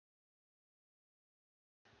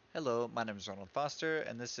Hello, my name is Ronald Foster,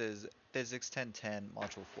 and this is Physics 1010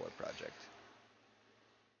 Module 4 project.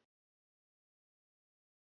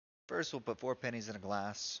 First, we'll put 4 pennies in a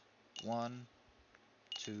glass. 1,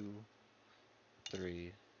 2,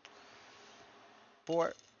 3,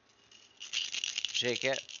 4. Shake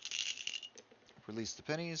it. Release the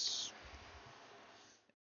pennies.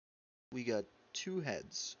 We got 2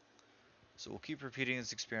 heads. So we'll keep repeating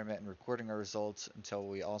this experiment and recording our results until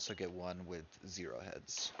we also get one with 0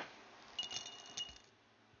 heads.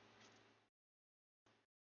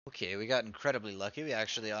 Okay, we got incredibly lucky. We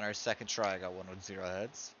actually, on our second try, got one with 0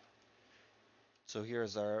 heads. So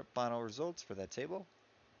here's our final results for that table.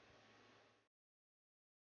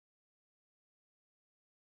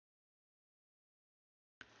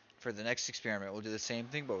 For the next experiment, we'll do the same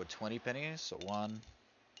thing, but with 20 pennies. So 1,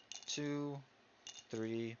 2,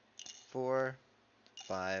 3, 4,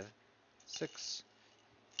 5, 6,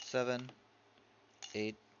 7,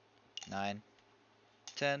 8, 9,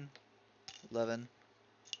 10, 11,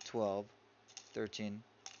 12, 13,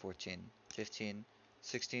 14, 15,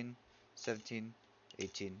 16, 17,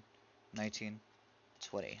 18, 19,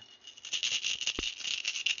 20.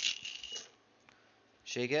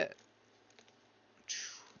 Shake it.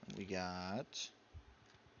 We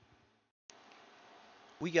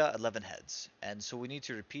got 11 heads, and so we need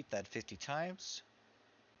to repeat that 50 times.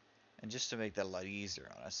 And just to make that a lot easier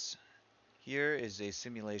on us, here is a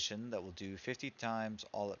simulation that will do 50 times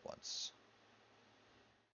all at once.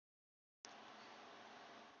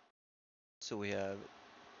 So we have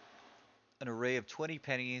an array of 20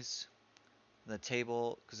 pennies in the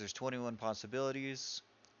table because there's 21 possibilities.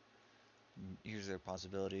 Here's their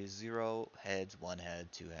possibilities: 0 heads, 1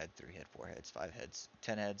 head, 2 head, 3 head, 4 heads, 5 heads,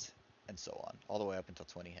 10 heads, and so on, all the way up until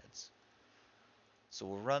 20 heads. So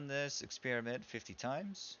we'll run this experiment 50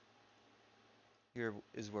 times. Here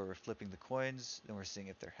is where we're flipping the coins, then we're seeing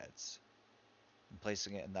if they're heads and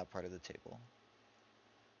placing it in that part of the table.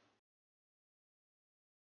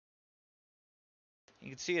 You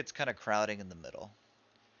can see it's kind of crowding in the middle.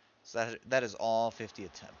 So that is all 50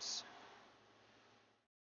 attempts.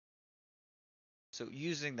 So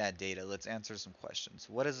using that data, let's answer some questions.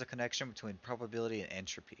 What is the connection between probability and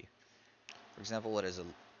entropy? For example, what is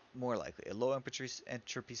more likely, a low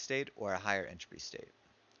entropy state or a higher entropy state?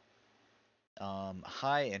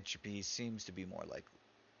 High entropy seems to be more likely.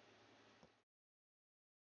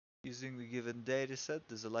 Using the given data set,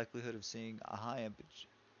 there's a likelihood of seeing a high entropy.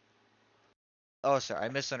 Oh, sorry, I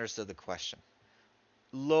misunderstood the question.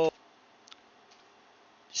 Low.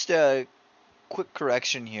 Just a quick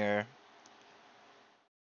correction here.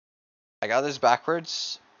 I got this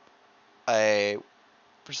backwards.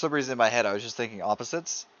 For some reason in my head, I was just thinking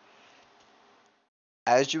opposites.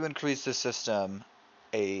 As you increase the system,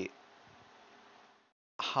 a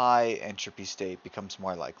high entropy state becomes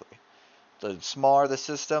more likely. The smaller the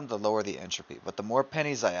system, the lower the entropy. But the more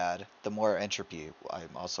pennies I add, the more entropy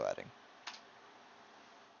I'm also adding.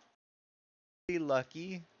 Pretty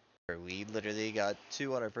lucky. We literally got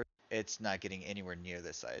 2 on our first. It's not getting anywhere near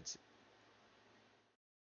this size.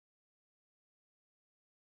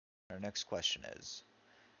 Our next question is,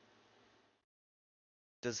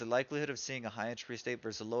 does the likelihood of seeing a high entropy state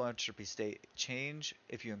versus a low entropy state change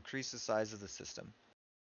if you increase the size of the system?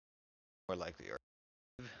 More likely.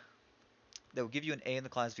 That will give you an A in the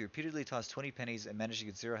class if you repeatedly toss 20 pennies and manage to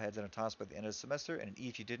get 0 heads on a toss by the end of the semester, and an E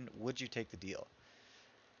if you didn't. Would you take the deal?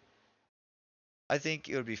 I think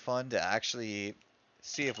it would be fun to actually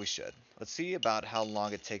see if we should. Let's see about how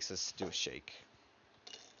long it takes us to do a shake.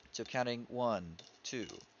 So counting 1, 2,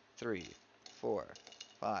 3, 4,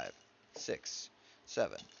 5, 6,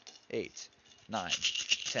 7, 8, 9,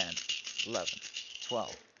 10, 11,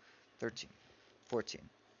 12, 13, 14,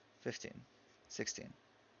 15, 16,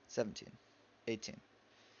 17, 18,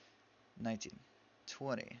 19,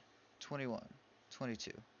 20, 21,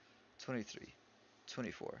 22, 23,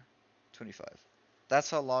 24, 25. That's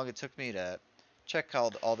how long it took me to check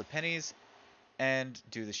all the pennies and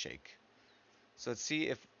do the shake. So let's see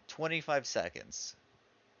if 25 seconds,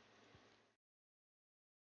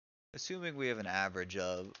 assuming we have an average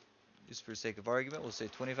of, just for sake of argument, we'll say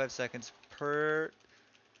 25 seconds per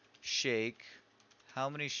shake. How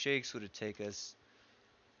many shakes would it take us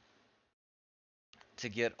to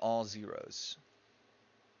get all zeros?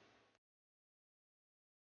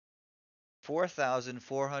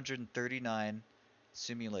 4,439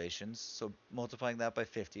 simulations. So multiplying that by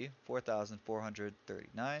 50,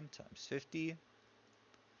 4,439 times 50.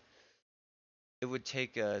 It would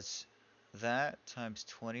take us that times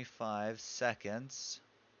 25 seconds.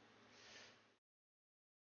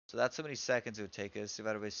 So that's how many seconds it would take us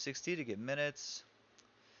divided by 60 to get minutes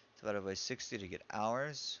divided by 60 to get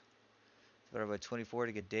hours, divided by 24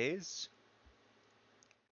 to get days.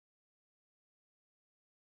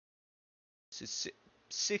 So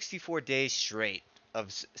 64 days straight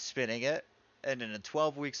of spinning it, and in a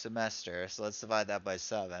 12-week semester, so let's divide that by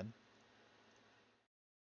 7.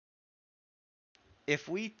 If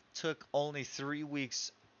we took only 3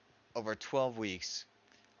 weeks over 12 weeks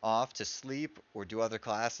off to sleep or do other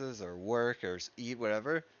classes or work or eat,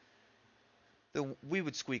 whatever, then we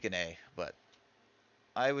would squeak an A. But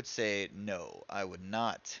I would say no, I would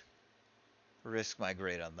not risk my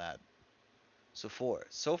grade on that. So 4.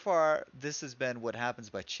 So far, this has been what happens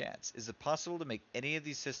by chance. Is it possible to make any of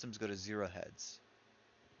these systems go to 0 heads?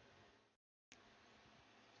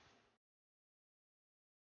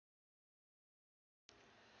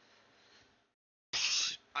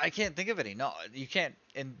 I can't think of any. No, you can't.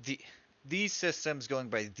 In these systems going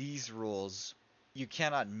by these rules, you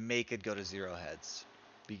cannot make it go to 0 heads.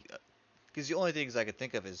 Because the only things I could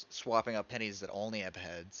think of is swapping out pennies that only have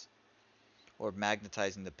heads, or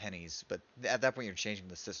magnetizing the pennies. But at that point, you're changing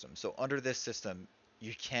the system. So under this system,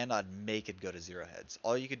 you cannot make it go to 0 heads.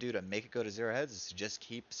 All you could do to make it go to 0 heads is to just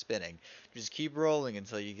keep spinning, just keep rolling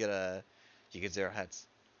until you get 0 heads.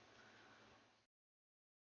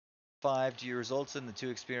 5. Do your results in the 2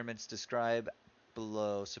 experiments describe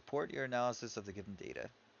below support your analysis of the given data?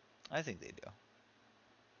 I think they do.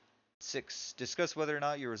 6. Discuss whether or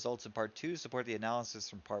not your results in part 2 support the analysis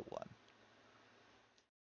from part 1.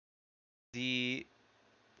 The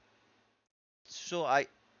so I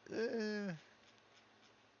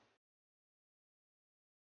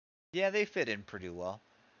yeah, they fit in pretty well.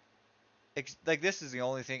 Like this is the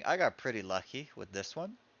only thing I got pretty lucky with this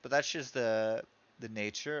one, but that's just the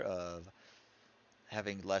nature of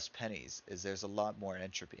having less pennies is there's a lot more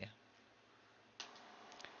entropy.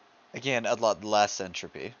 Again, a lot less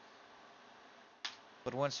entropy.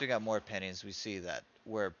 But once we got more pennies, we see that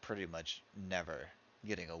we're pretty much never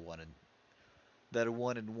getting a 1 in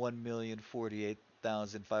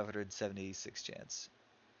 1,048,576 chance.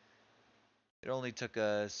 It only took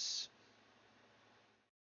us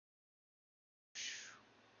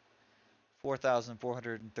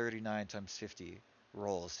 4,439 times 50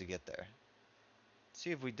 rolls to get there. Let's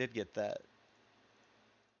see if we did get that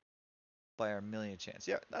by our million chance.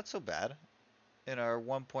 Yeah, not so bad. In our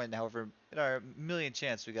 1 point, however, in our million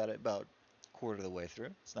chance, we got it about quarter of the way through.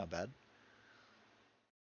 It's not bad.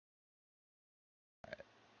 All right.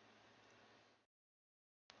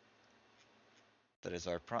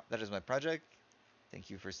 That is my project. Thank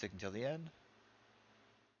you for sticking till the end.